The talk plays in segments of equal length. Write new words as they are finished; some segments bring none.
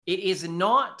It is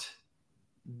not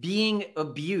being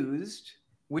abused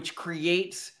which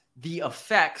creates the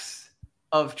effects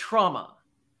of trauma.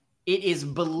 It is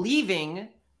believing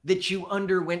that you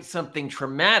underwent something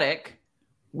traumatic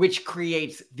which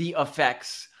creates the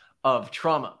effects of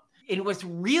trauma. And what's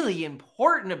really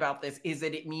important about this is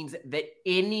that it means that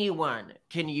anyone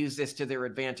can use this to their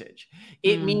advantage.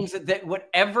 It means that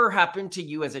whatever happened to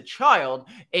you as a child,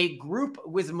 a group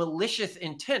with malicious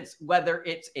intents, whether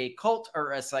it's a cult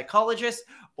or a psychologist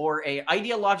or an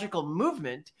ideological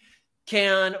movement,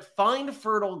 can find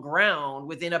fertile ground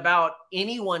within about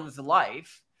anyone's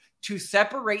life to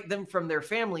separate them from their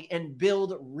family and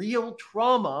build real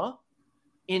trauma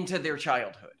into their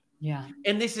childhood. Yeah.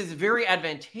 And this is very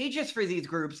advantageous for these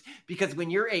groups because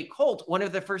when you're a cult, one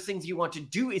of the first things you want to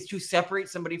do is to separate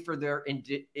somebody from their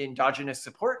endogenous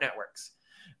support networks.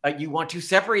 You want to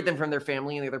separate them from their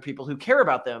family and the other people who care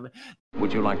about them.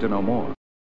 Would you like to know more?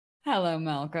 Hello,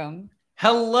 Malcolm.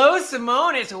 Hello,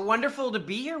 Simone. It's wonderful to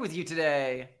be here with you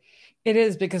today. It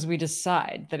is because we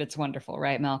decide that it's wonderful,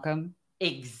 right, Malcolm?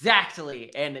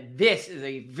 Exactly. And this is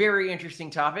a very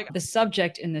interesting topic. The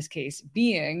subject in this case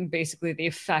being basically the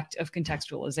effect of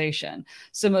contextualization.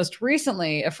 So most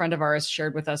recently, a friend of ours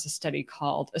shared with us a study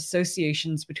called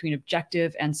Associations Between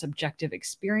Objective and Subjective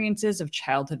Experiences of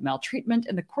Childhood Maltreatment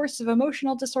in the Course of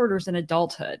Emotional Disorders in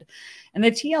Adulthood. And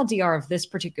the TLDR of this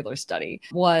particular study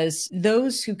was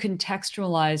those who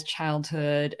contextualized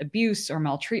childhood abuse or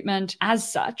maltreatment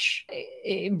as such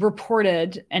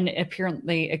reported and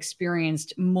apparently experienced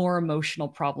more emotional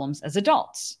problems as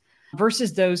adults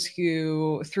versus those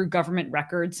who, through government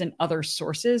records and other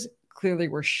sources, clearly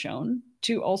were shown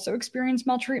to also experience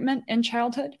maltreatment in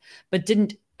childhood, but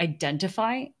didn't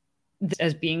identify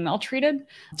as being maltreated,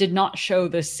 did not show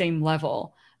the same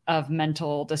level of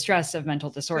mental distress, of mental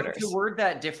disorders. So to word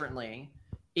that differently,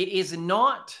 it is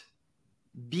not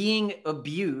being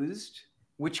abused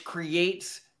which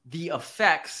creates the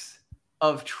effects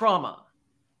of trauma.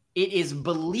 It is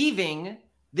believing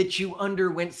that you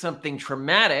underwent something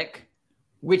traumatic,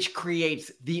 which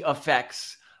creates the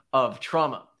effects of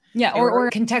trauma. Yeah, or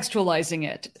contextualizing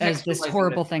it as this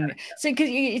horrible thing. So because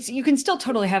you can still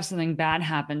totally have something bad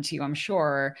happen to you, I'm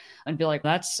sure, and be like,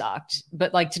 that sucked.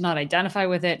 But like to not identify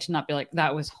with it, to not be like,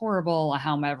 that was horrible.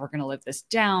 How am I ever going to live this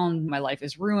down? My life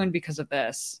is ruined because of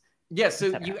this. Yeah,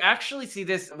 so you actually see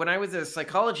this when I was a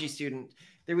psychology student.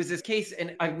 There was this case,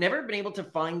 and I've never been able to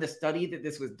find the study that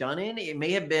this was done in. It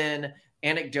may have been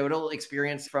anecdotal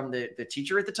experience from the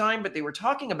teacher at the time, but they were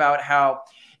talking about how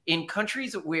in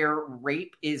countries where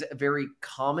rape is very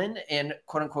common and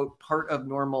quote unquote part of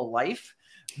normal life,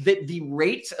 that the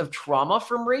rates of trauma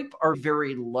from rape are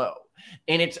very low.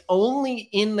 And it's only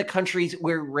in the countries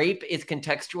where rape is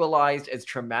contextualized as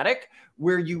traumatic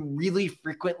where you really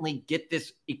frequently get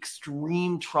this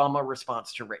extreme trauma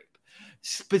response to rape.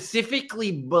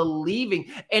 Specifically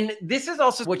believing, and this is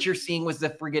also what you're seeing was the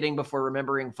forgetting before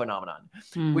remembering phenomenon,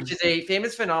 which is a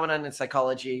famous phenomenon in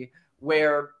psychology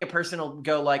where a person will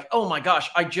go like, oh my gosh,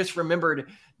 I just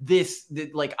remembered this,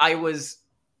 like I was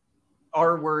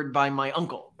R-word by my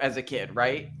uncle as a kid,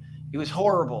 right? It was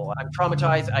horrible. I'm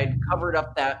traumatized. I covered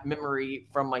up that memory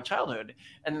from my childhood.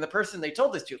 And then the person they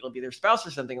told this to, it'll be their spouse or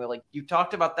something. They're like, you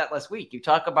talked about that last week. You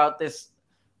talk about this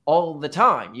all the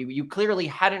time. You clearly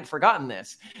hadn't forgotten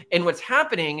this. And what's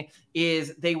happening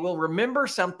is they will remember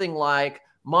something like,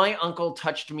 my uncle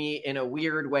touched me in a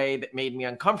weird way that made me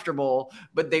uncomfortable,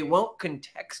 but they won't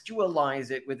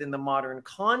contextualize it within the modern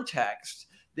context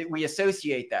that we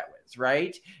associate that with,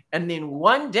 right? And then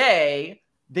one day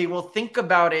they will think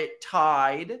about it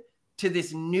tied to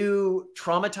this new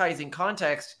traumatizing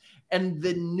context, and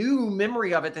the new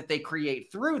memory of it that they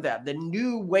create through that, the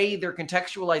new way they're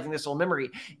contextualizing this old memory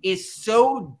is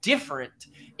so different.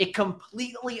 It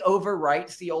completely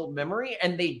overwrites the old memory,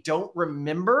 and they don't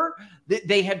remember that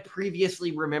they had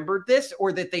previously remembered this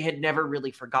or that they had never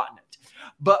really forgotten it.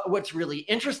 But what's really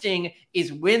interesting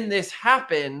is when this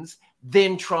happens,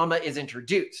 then trauma is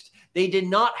introduced. They did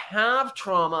not have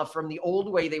trauma from the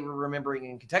old way they were remembering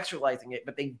and contextualizing it,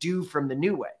 but they do from the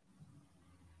new way.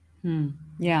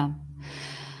 Yeah.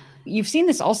 You've seen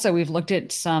this also. We've looked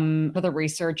at some of the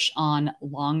research on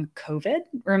long COVID.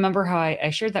 Remember how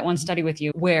I shared that one study with you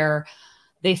where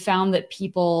they found that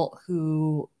people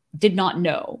who did not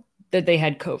know that they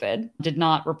had COVID did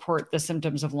not report the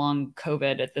symptoms of long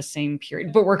COVID at the same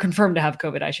period, but were confirmed to have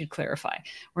COVID. I should clarify.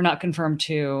 We're not confirmed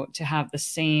to have the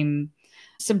same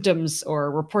symptoms or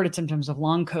reported symptoms of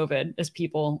long COVID as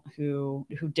people who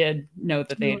did know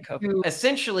that they had COVID.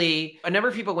 Essentially, a number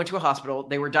of people went to a hospital.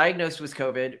 They were diagnosed with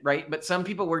COVID, right? But some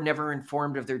people were never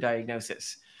informed of their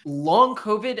diagnosis. Long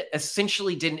COVID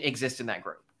essentially didn't exist in that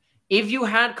group. If you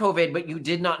had COVID, but you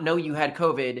did not know you had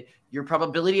COVID, your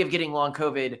probability of getting long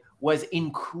COVID was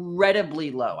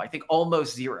incredibly low. I think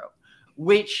almost zero,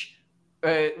 which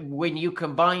when you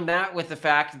combine that with the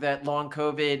fact that long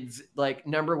COVID's like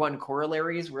number one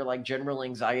corollaries were like general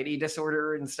anxiety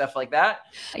disorder and stuff like that.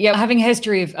 Yeah, having a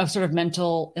history of sort of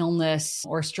mental illness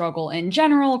or struggle in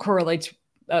general correlates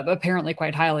apparently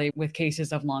quite highly with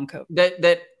cases of long COVID.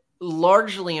 That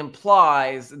largely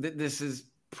implies that this is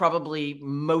probably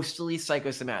mostly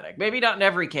psychosomatic. Maybe not in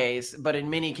every case, but in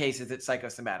many cases it's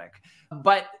psychosomatic.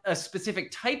 But a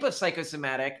specific type of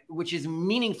psychosomatic, which is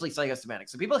meaningfully psychosomatic.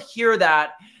 So people hear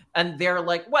that and they're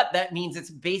like, what? That means it's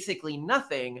basically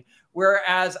nothing.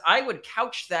 Whereas I would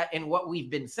couch that in what we've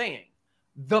been saying.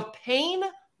 The pain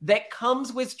that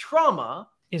comes with trauma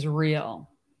is real.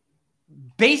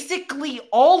 Basically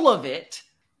all of it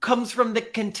comes from the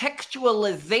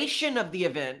contextualization of the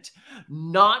event,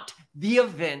 not the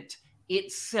event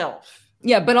itself.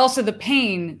 Yeah, but also the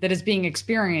pain that is being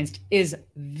experienced is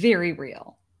very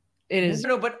real. It is.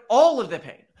 No, but all of the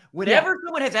pain. Whenever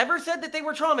someone has ever said that they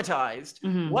were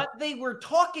traumatized, what they were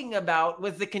talking about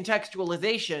was the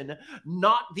contextualization,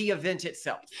 not the event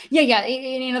itself. Yeah.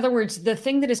 In other words, the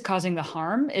thing that is causing the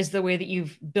harm is the way that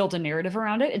you've built a narrative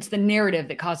around it. It's the narrative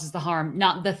that causes the harm,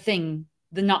 not the thing,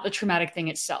 not the traumatic thing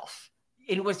itself.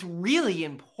 And what's really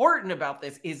important about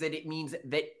this is that it means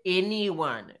that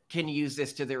anyone can use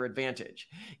this to their advantage.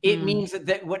 It means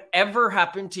that whatever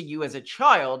happened to you as a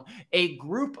child, a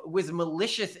group with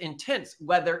malicious intents,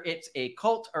 whether it's a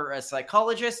cult or a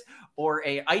psychologist or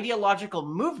a ideological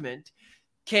movement,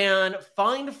 can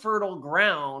find fertile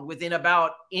ground within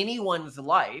about anyone's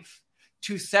life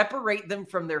to separate them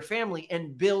from their family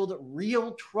and build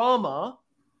real trauma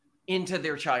into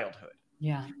their childhood.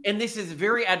 Yeah. And this is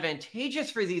very advantageous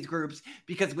for these groups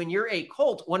because when you're a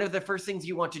cult, one of the first things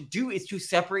you want to do is to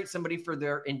separate somebody from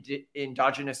their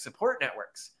endogenous support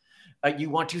networks. You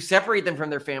want to separate them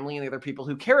from their family and the other people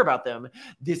who care about them.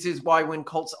 This is why when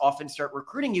cults often start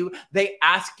recruiting you, they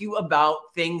ask you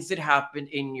about things that happened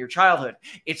in your childhood.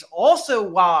 It's also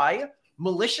why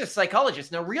malicious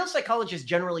psychologists. Now, real psychologists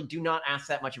generally do not ask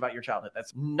that much about your childhood.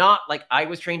 That's not like I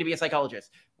was trained to be a psychologist.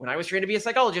 When I was trained to be a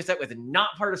psychologist, that was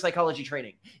not part of psychology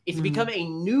training. It's become a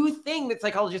new thing that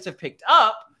psychologists have picked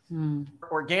up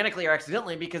organically or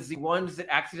accidentally, because the ones that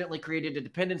accidentally created a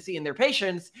dependency in their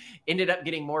patients ended up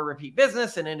getting more repeat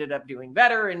business and ended up doing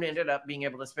better and ended up being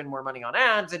able to spend more money on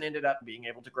ads and ended up being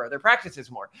able to grow their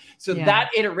practices more. So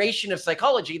that iteration of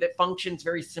psychology that functions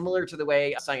very similar to the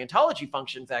way Scientology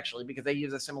functions, actually, because they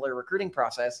use a similar recruiting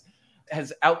process,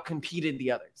 has outcompeted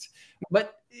the others.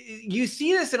 But you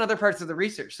see this in other parts of the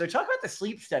research. So talk about the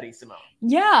sleep study, Simone.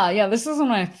 Yeah. This is one of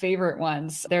my favorite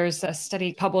ones. There's a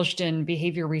study published in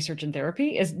Behavior Research and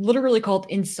Therapy. It's literally called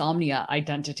Insomnia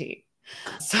Identity.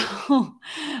 So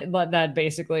let that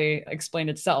basically explain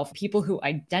itself. People who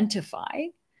identify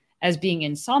as being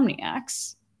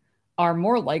insomniacs are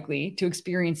more likely to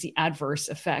experience the adverse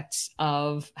effects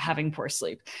of having poor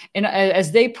sleep. And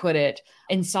as they put it,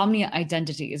 insomnia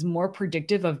identity is more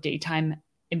predictive of daytime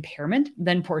impairment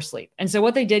than poor sleep. And so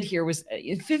what they did here was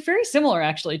very similar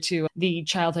actually to the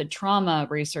childhood trauma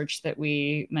research that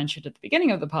we mentioned at the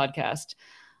beginning of the podcast.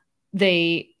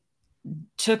 They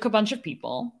took a bunch of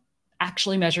people,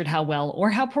 actually measured how well or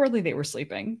how poorly they were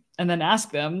sleeping, and then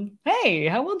asked them, hey,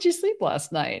 how well did you sleep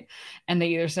last night? And they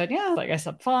either said, yeah, like I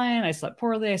slept fine, I slept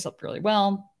poorly, I slept really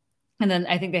well. And then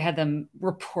I think they had them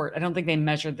report. I don't think they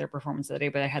measured their performance that day,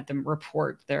 but I had them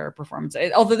report their performance.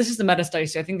 Although this is the meta study,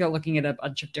 so I think they're looking at a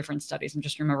bunch of different studies. I'm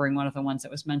just remembering one of the ones that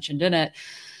was mentioned in it.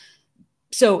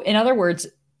 So in other words,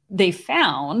 they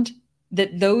found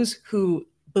that those who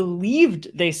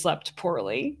believed they slept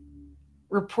poorly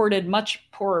reported much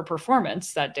poorer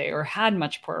performance that day, or had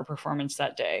much poorer performance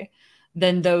that day,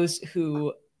 than those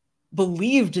who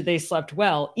believed they slept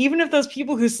well, even if those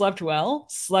people who slept well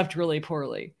slept really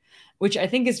poorly. Which I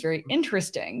think is very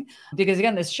interesting because,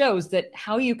 again, this shows that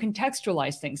how you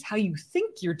contextualize things, how you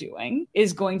think you're doing,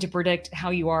 is going to predict how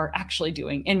you are actually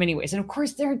doing in many ways. And of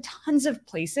course, there are tons of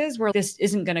places where this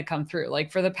isn't going to come through.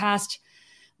 Like for the past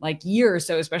year or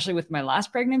so, especially with my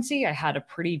last pregnancy, I had a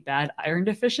pretty bad iron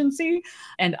deficiency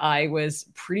and I was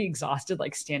pretty exhausted.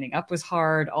 Like standing up was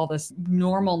hard. All this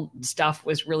normal stuff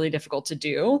was really difficult to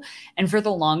do. And for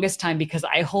the longest time, because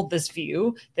I hold this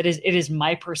view that it is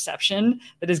my perception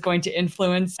that is going to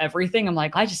influence everything, I'm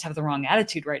like, I just have the wrong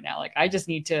attitude right now. Like I just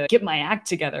need to get my act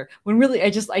together. When really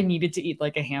I needed to eat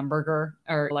like a hamburger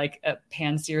or like a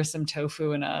pan-sear some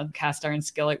tofu in a cast iron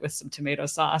skillet with some tomato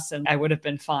sauce and I would have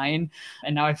been fine.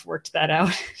 And now I've worked that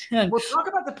out. We'll talk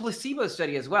about the placebo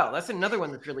study as well. That's another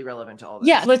one that's really relevant to all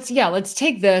this. Let's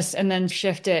take this and then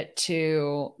shift it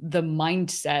to the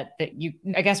mindset that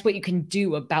I guess what you can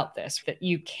do about this, that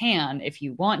you can, if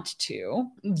you want to,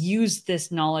 use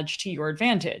this knowledge to your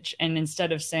advantage. And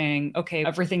instead of saying, okay,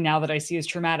 everything now that I see is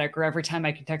traumatic, or every time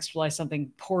I contextualize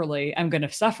something poorly, I'm going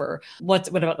to suffer. What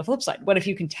about the flip side? What if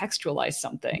you contextualize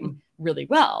something really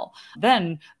well?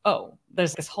 Then,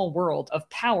 there's this whole world of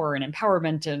power and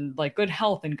empowerment and like good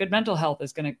health and good mental health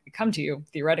is going to come to you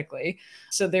theoretically.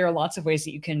 So there are lots of ways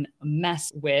that you can mess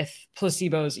with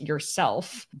placebos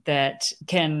yourself that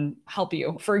can help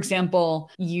you. For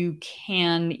example, you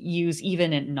can use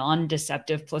even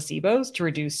non-deceptive placebos to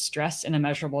reduce stress in a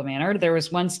measurable manner. There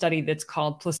was one study that's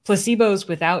called Placebos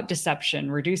Without Deception,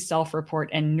 Reduce Self-Report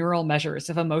and Neural Measures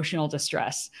of Emotional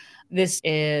Distress. This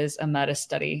is a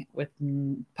meta-study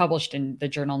published in the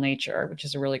journal Nature, which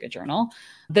is a really good journal,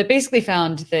 that basically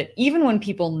found that even when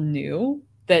people knew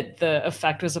that the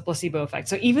effect was a placebo effect,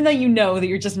 so even though you know that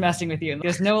you're just messing with you, and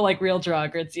there's no like real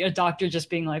drug, or it's a doctor just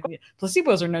being like,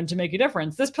 placebos are known to make a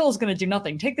difference. This pill is going to do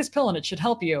nothing. Take this pill and it should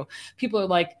help you. People are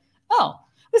like, oh,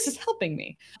 this is helping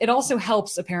me. It also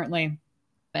helps apparently,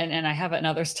 and I have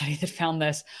another study that found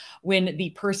this, when the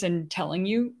person telling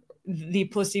you the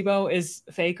placebo is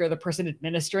fake or the person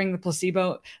administering the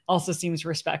placebo also seems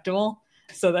respectable.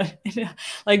 So that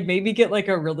like maybe get like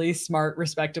a really smart,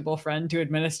 respectable friend to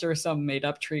administer some made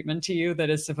up treatment to you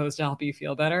that is supposed to help you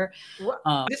feel better.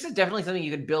 This is definitely something you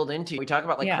could build into. We talk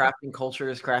about like crafting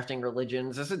cultures, crafting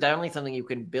religions. This is definitely something you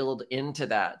can build into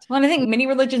that. Well, and I think many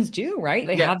religions do, right?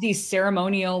 They have these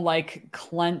ceremonial like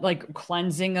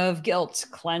cleansing of guilt,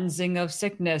 cleansing of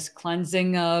sickness,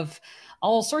 cleansing of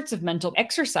all sorts of mental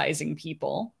exercising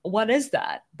people. What is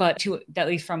that? But at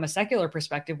least from a secular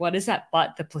perspective, what is that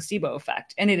but the placebo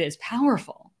effect? And it is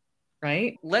powerful,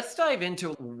 right? Let's dive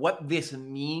into what this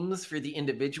means for the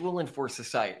individual and for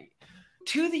society.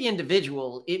 To the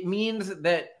individual, it means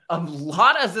that a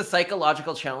lot of the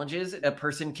psychological challenges a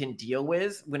person can deal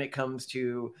with when it comes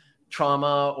to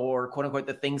trauma or quote unquote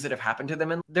the things that have happened to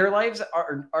them in their lives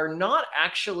are not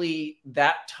actually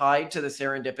that tied to the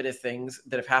serendipitous things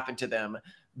that have happened to them.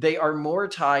 They are more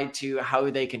tied to how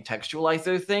they contextualize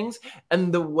those things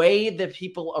and the way that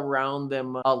people around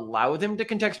them allow them to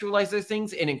contextualize those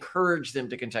things and encourage them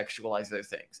to contextualize those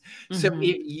things. So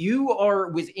if you are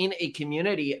within a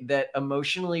community that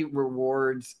emotionally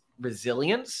rewards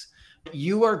resilience,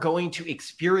 you are going to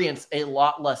experience a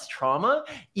lot less trauma,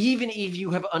 even if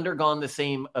you have undergone the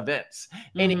same events.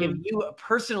 And if you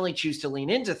personally choose to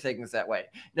lean into things that way.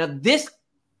 Now, this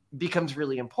becomes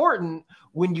really important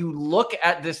when you look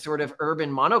at this sort of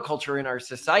urban monoculture in our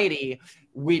society,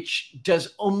 which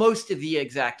does almost the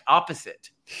exact opposite.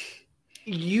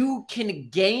 You can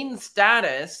gain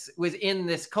status within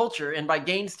this culture. And by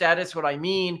gain status, what I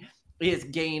mean is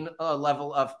gain a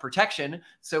level of protection.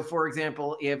 So for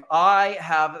example, if I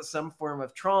have some form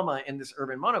of trauma in this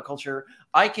urban monoculture,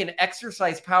 I can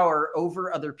exercise power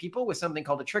over other people with something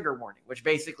called a trigger warning, which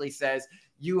basically says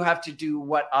you have to do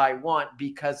what I want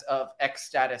because of X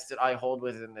status that I hold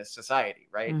within this society,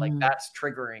 right? Like that's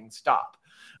triggering stop.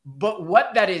 But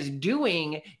what that is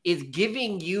doing is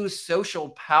giving you social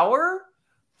power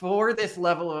for this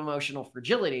level of emotional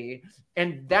fragility.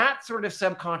 And that sort of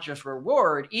subconscious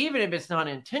reward, even if it's not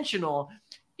intentional,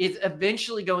 is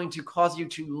eventually going to cause you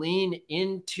to lean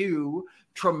into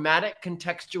traumatic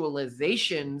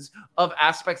contextualizations of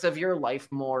aspects of your life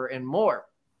more and more.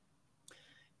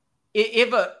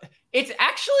 It's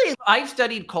actually, I've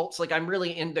studied cults, like I'm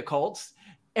really into cults.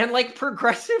 And like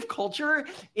progressive culture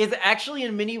is actually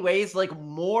in many ways like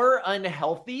more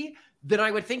unhealthy than I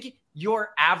would think your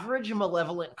average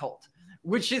malevolent cult,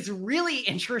 which is really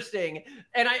interesting.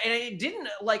 And I didn't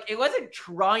like, it wasn't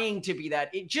trying to be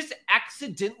that. It just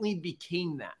accidentally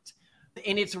became that.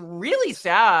 And it's really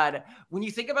sad when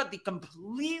you think about the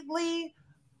completely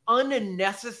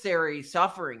unnecessary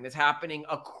suffering that's happening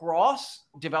across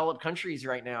developed countries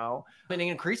right now, and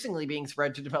increasingly being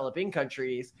spread to developing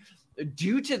countries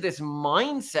due to this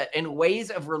mindset and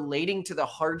ways of relating to the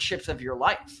hardships of your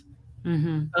life.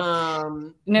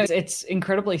 No, it's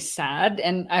incredibly sad.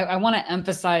 And I want to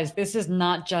emphasize, this is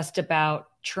not just about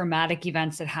traumatic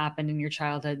events that happened in your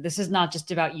childhood. This is not just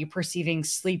about you perceiving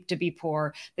sleep to be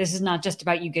poor. This is not just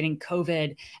about you getting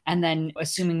COVID and then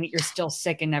assuming that you're still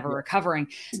sick and never recovering.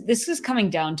 This is coming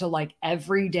down to like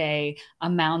everyday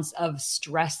amounts of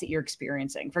stress that you're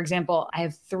experiencing. For example, I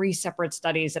have 3 separate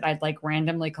studies that I'd like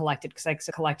randomly collected because I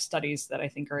collect studies that I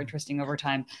think are interesting over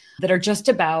time that are just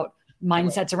about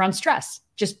mindsets around stress,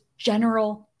 just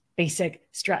general basic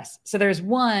stress. So there's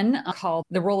one called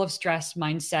The Role of Stress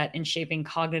Mindset in Shaping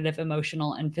Cognitive,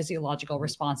 Emotional, and Physiological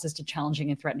Responses to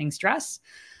Challenging and Threatening Stress,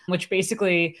 which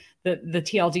basically the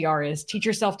TLDR is teach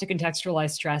yourself to contextualize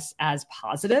stress as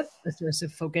positive, a source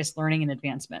of focus, learning, and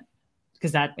advancement,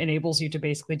 because that enables you to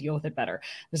basically deal with it better.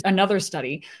 There's another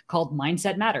study called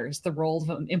Mindset Matters, the role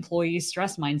of employees'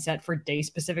 stress mindset for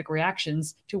day-specific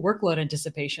reactions to workload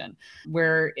anticipation,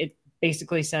 where it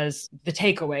basically says the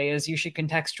takeaway is you should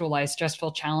contextualize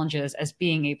stressful challenges as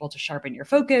being able to sharpen your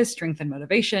focus, strengthen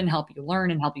motivation, help you learn,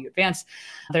 and help you advance.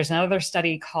 There's another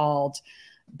study called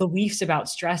Beliefs About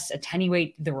Stress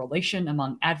Attenuate the Relation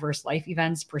Among Adverse Life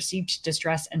Events, Perceived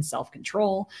Distress, and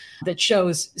Self-Control, that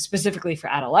shows specifically for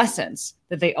adolescents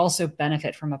that they also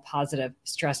benefit from a positive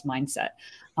stress mindset.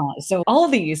 So all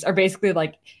of these are basically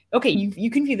like, okay,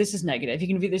 you can view this as negative. You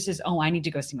can view this as, oh, I need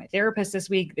to go see my therapist this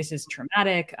week. This is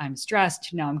traumatic. I'm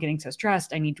stressed. Now I'm getting so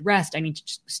stressed. I need to rest. I need to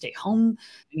just stay home.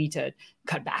 I need to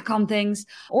cut back on things.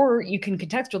 Or you can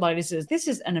contextualize this as, this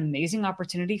is an amazing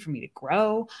opportunity for me to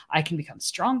grow. I can become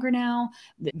stronger now.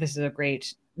 This is a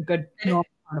good normal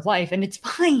part of life. And it's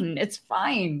fine. It's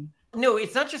fine. No,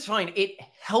 it's not just fine. It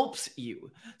helps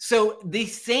you. So the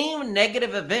same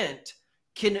negative event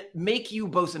can make you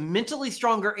both mentally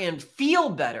stronger and feel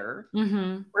better,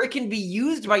 or it can be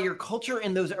used by your culture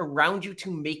and those around you to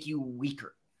make you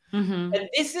weaker. And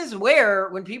this is where,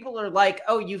 when people are like,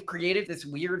 oh, you've created this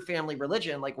weird family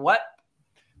religion, like what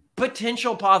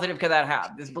potential positive could that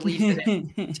have? This belief that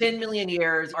in 10 million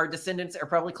years, our descendants are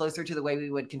probably closer to the way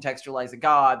we would contextualize a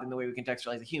god than the way we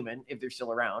contextualize a human, if they're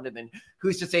still around. And then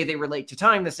who's to say they relate to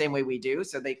time the same way we do?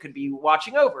 So they could be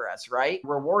watching over us, right?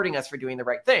 Rewarding us for doing the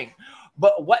right thing.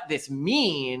 But what this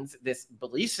means, this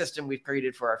belief system we've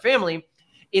created for our family,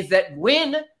 is that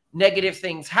when negative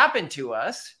things happen to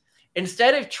us,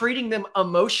 instead of treating them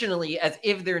emotionally as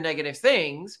if they're negative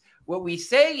things, what we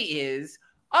say is,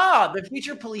 the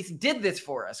future police did this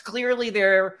for us. Clearly,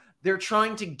 they're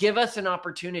trying to give us an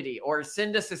opportunity or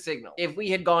send us a signal. If we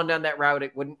had gone down that route,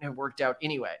 it wouldn't have worked out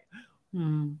anyway.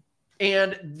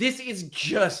 And this is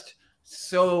just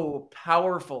so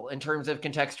powerful in terms of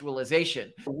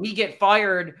contextualization. We get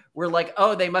fired. We're like,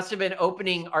 oh, they must have been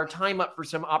opening our time up for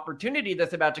some opportunity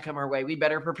that's about to come our way. We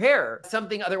better prepare.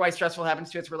 Something otherwise stressful happens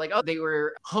to us. We're like, oh, they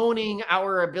were honing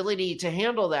our ability to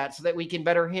handle that so that we can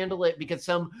better handle it because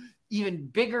some even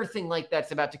bigger thing like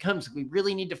that's about to come. So we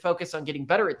really need to focus on getting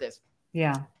better at this.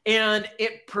 Yeah. And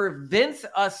it prevents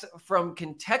us from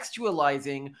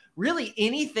contextualizing really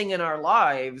anything in our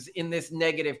lives in this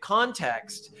negative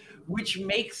context, which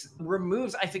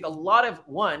removes, I think, a lot of,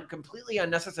 one, completely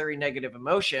unnecessary negative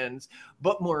emotions,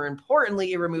 but more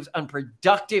importantly, it removes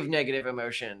unproductive negative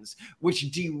emotions,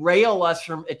 which derail us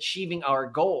from achieving our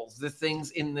goals, the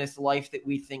things in this life that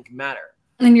we think matter.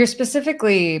 And you're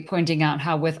specifically pointing out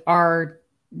how with our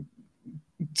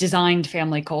designed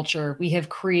family culture, we have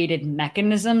created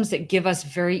mechanisms that give us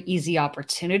very easy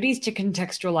opportunities to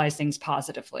contextualize things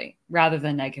positively rather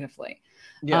than negatively,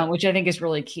 which I think is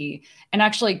really key. And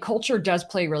actually, culture does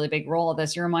play a really big role in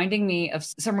this. You're reminding me of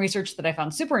some research that I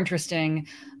found super interesting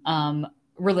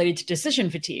related to decision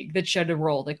fatigue that showed a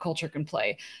role that culture can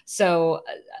play. So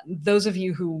those of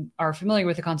you who are familiar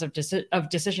with the concept of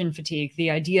decision fatigue,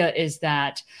 the idea is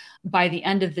that by the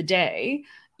end of the day,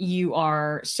 you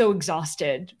are so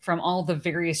exhausted from all the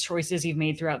various choices you've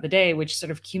made throughout the day, which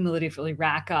sort of cumulatively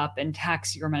rack up and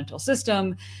tax your mental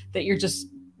system, that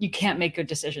you can't make good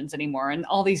decisions anymore. And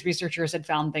all these researchers had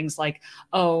found things like,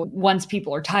 once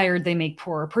people are tired, they make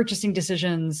poorer purchasing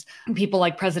decisions. People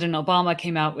like President Obama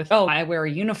came out with, I wear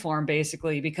a uniform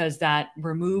basically because that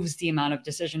removes the amount of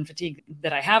decision fatigue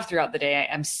that I have throughout the day.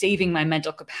 I'm saving my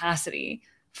mental capacity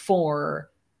for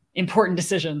important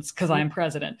decisions because I'm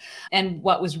president. And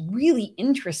what was really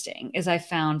interesting is I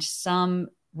found some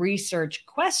research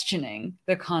questioning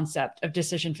the concept of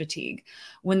decision fatigue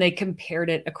when they compared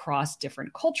it across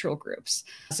different cultural groups.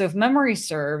 So if memory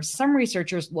serves, some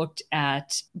researchers looked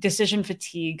at decision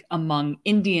fatigue among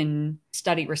Indian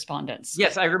study respondents.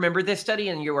 Yes, I remember this study,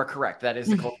 and you are correct. That is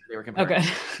the culture they were comparing. Okay,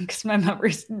 because my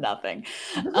memory's nothing.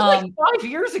 This was like 5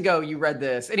 years ago you read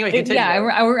this. Anyway, continue.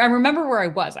 I remember where I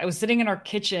was. I was sitting in our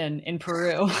kitchen in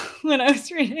Peru when I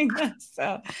was reading this.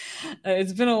 So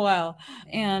it's been a while.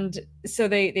 And so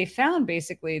they found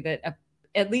basically that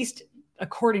at least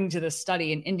according to the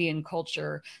study in Indian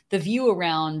culture, the view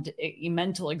around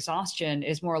mental exhaustion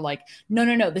is more like,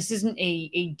 no, this isn't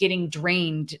a getting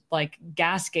drained like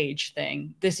gas gauge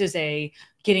thing. This is a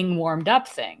getting warmed up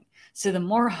thing. So the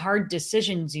more hard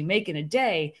decisions you make in a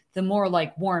day, the more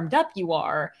like warmed up you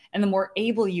are and the more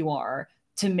able you are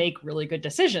to make really good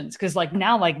decisions. Cause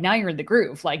now you're in the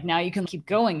groove. Like now you can keep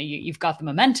going. You've got the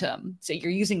momentum. So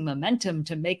you're using momentum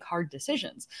to make hard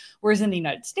decisions. Whereas in the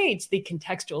United States, the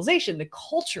contextualization, the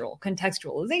cultural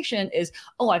contextualization is,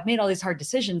 oh, I've made all these hard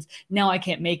decisions. Now I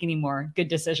can't make any more good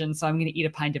decisions. So I'm going to eat a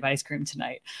pint of ice cream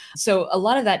tonight. So a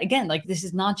lot of that, again, like this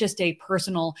is not just a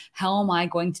personal, how am I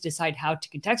going to decide how to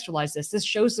contextualize this? This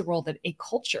shows the role that a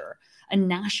culture, a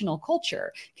national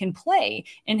culture, can play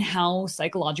in how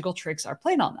psychological tricks are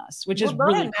played on us, which is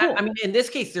really cool. I mean, in this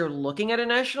case, they're looking at a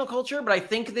national culture, but I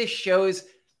think this shows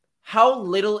how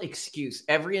little excuse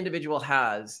every individual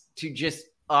has to just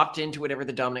opt into whatever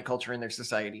the dominant culture in their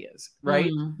society is,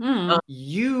 right? Mm-hmm.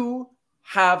 You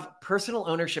have personal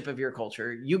ownership of your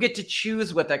culture. You get to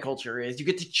choose what that culture is. You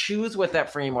get to choose what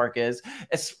that framework is,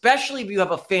 especially if you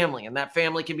have a family, and that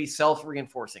family can be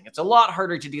self-reinforcing. It's a lot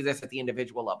harder to do this at the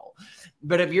individual level.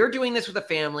 But if you're doing this with a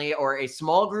family or a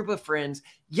small group of friends,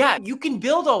 yeah, you can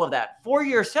build all of that for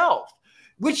yourself,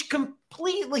 which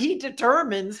completely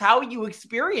determines how you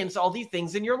experience all these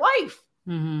things in your life.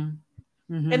 Mm-hmm.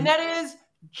 Mm-hmm. And that is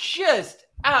just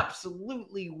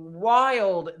absolutely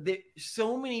wild that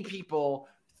so many people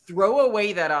throw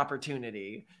away that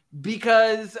opportunity,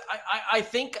 because I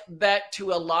think that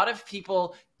to a lot of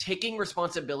people, taking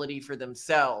responsibility for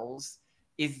themselves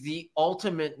is the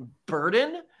ultimate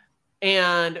burden,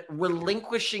 and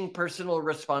relinquishing personal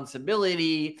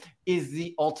responsibility is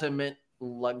the ultimate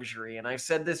luxury. And I've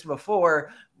said this before,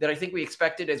 that I think we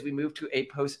expected as we move to a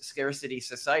post-scarcity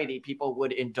society, people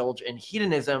would indulge in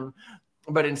hedonism.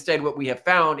 But instead, what we have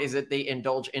found is that they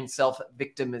indulge in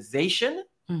self-victimization.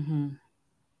 Mm-hmm.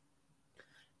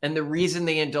 And the reason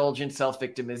they indulge in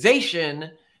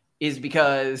self-victimization is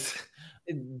because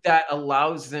that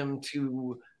allows them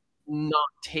to not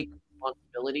take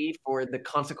responsibility for the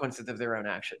consequences of their own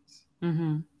actions.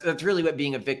 Mm-hmm. That's really what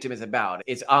being a victim is about.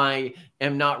 Is I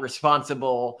am not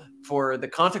responsible for the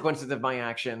consequences of my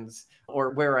actions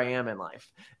or where I am in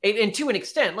life. And to an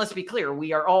extent, let's be clear,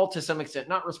 we are all to some extent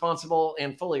not responsible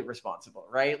and fully responsible,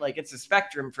 right? Like it's a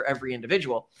spectrum for every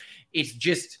individual. It's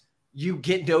just you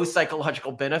get no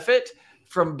psychological benefit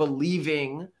from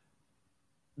believing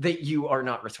that you are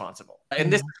not responsible.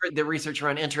 And this is where the research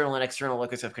around internal and external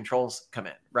locus of controls come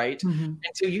in, right? Mm-hmm.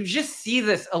 And so you just see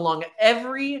this along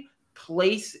every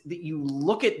place that you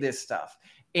look at this stuff.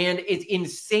 And it's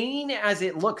insane as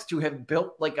it looks to have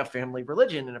built like a family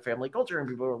religion and a family culture. And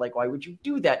people are like, why would you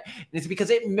do that? And it's because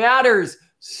it matters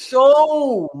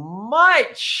so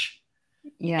much.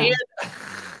 Yeah. And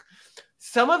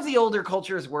some of the older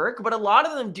cultures work, but a lot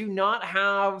of them do not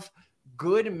have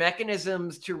good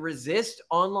mechanisms to resist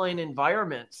online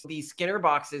environments, these Skinner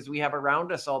boxes we have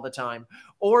around us all the time,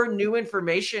 or new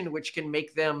information which can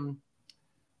make them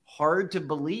hard to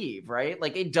believe, right?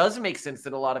 Like it does make sense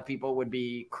that a lot of people would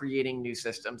be creating new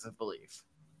systems of belief.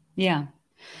 Yeah.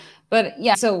 But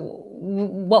yeah, so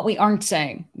what we aren't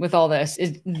saying with all this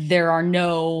is there are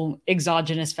no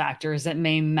exogenous factors that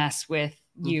may mess with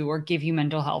you or give you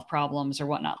mental health problems or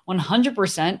whatnot.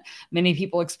 100%, many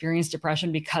people experience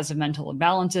depression because of mental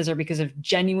imbalances or because of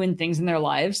genuine things in their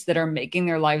lives that are making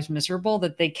their lives miserable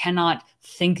that they cannot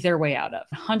think their way out of.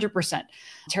 100%.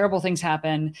 Terrible things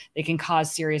happen. They can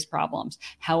cause serious problems.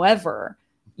 However,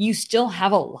 you still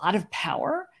have a lot of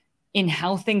power in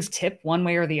how things tip one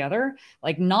way or the other.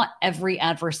 Like not every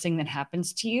adverse thing that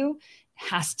happens to you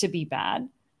has to be bad.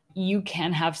 You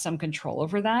can have some control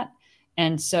over that.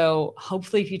 And so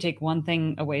hopefully if you take one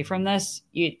thing away from this,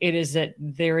 it is that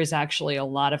there is actually a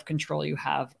lot of control you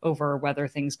have over whether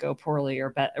things go poorly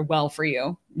or well for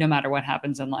you, no matter what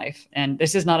happens in life. And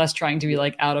this is not us trying to be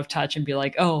like out of touch and be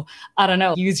like, oh, I don't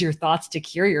know, use your thoughts to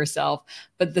cure yourself.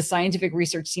 But the scientific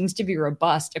research seems to be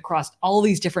robust across all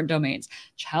these different domains: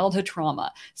 childhood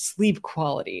trauma, sleep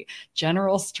quality,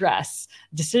 general stress,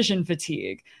 decision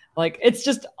fatigue. Like it's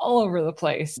just all over the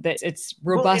place that it's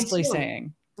robustly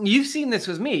saying. You've seen this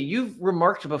with me. You've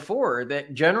remarked before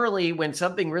that generally when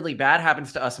something really bad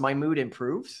happens to us, my mood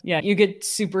improves. Yeah, you get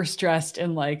super stressed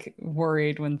and like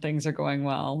worried when things are going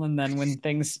well. And then when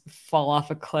things fall off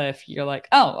a cliff, you're like,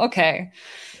 oh, okay.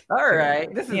 All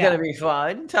right, this is going to be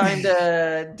fun. Time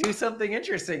to do something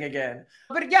interesting again.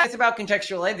 But yeah, it's about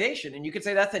contextualization. And you could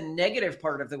say that's a negative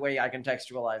part of the way I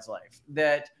contextualize life.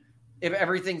 That if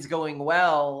everything's going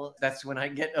well, that's when I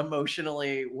get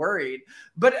emotionally worried.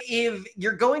 But if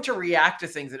you're going to react to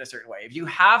things in a certain way, if you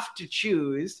have to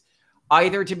choose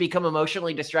either to become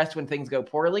emotionally distressed when things go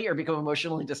poorly or become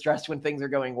emotionally distressed when things are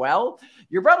going well,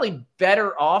 you're probably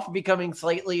better off becoming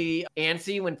slightly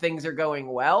antsy when things are going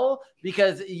well,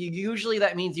 because usually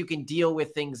that means you can deal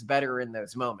with things better in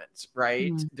those moments,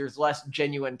 right? Mm-hmm. There's less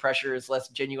genuine pressures, less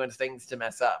genuine things to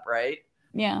mess up, right?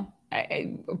 Yeah.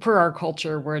 Per our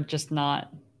culture, we're just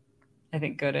not, I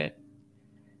think, good at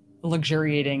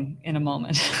luxuriating in a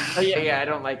moment. Oh, yeah, I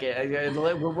don't like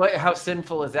it. How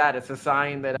sinful is that? It's a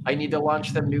sign that I need to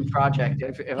launch some new project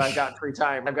if I've got free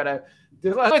time. I've got to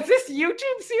do. What's this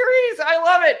YouTube series? I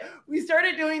love it. We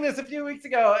started doing this a few weeks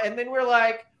ago, and then we're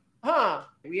like,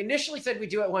 we initially said we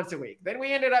do it once a week. Then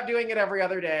we ended up doing it every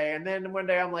other day. And then one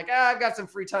day I'm like, I've got some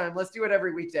free time. Let's do it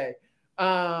every weekday.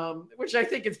 Which I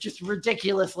think is just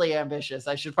ridiculously ambitious.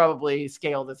 I should probably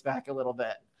scale this back a little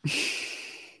bit.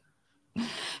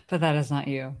 But that is not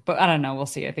you. But I don't know. We'll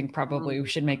see. I think probably we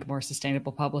should make a more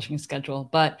sustainable publishing schedule.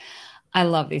 But I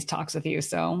love these talks with you,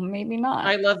 so maybe not.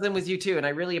 I love them with you too. And I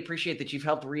really appreciate that you've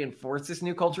helped reinforce this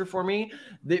new culture for me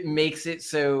that makes it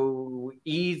so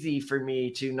easy for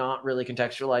me to not really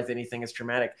contextualize anything as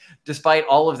traumatic, despite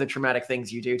all of the traumatic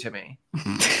things you do to me.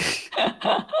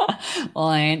 Well,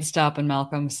 I ain't stopping,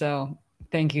 Malcolm. So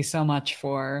thank you so much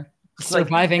for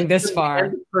surviving this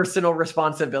far. Personal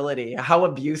responsibility. How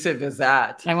abusive is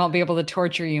that? I won't be able to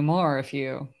torture you more if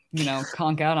you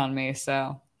conk out on me.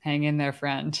 So hang in there,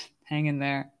 friend. Hang in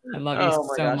there. I love you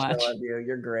so much. I love you.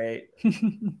 You're great.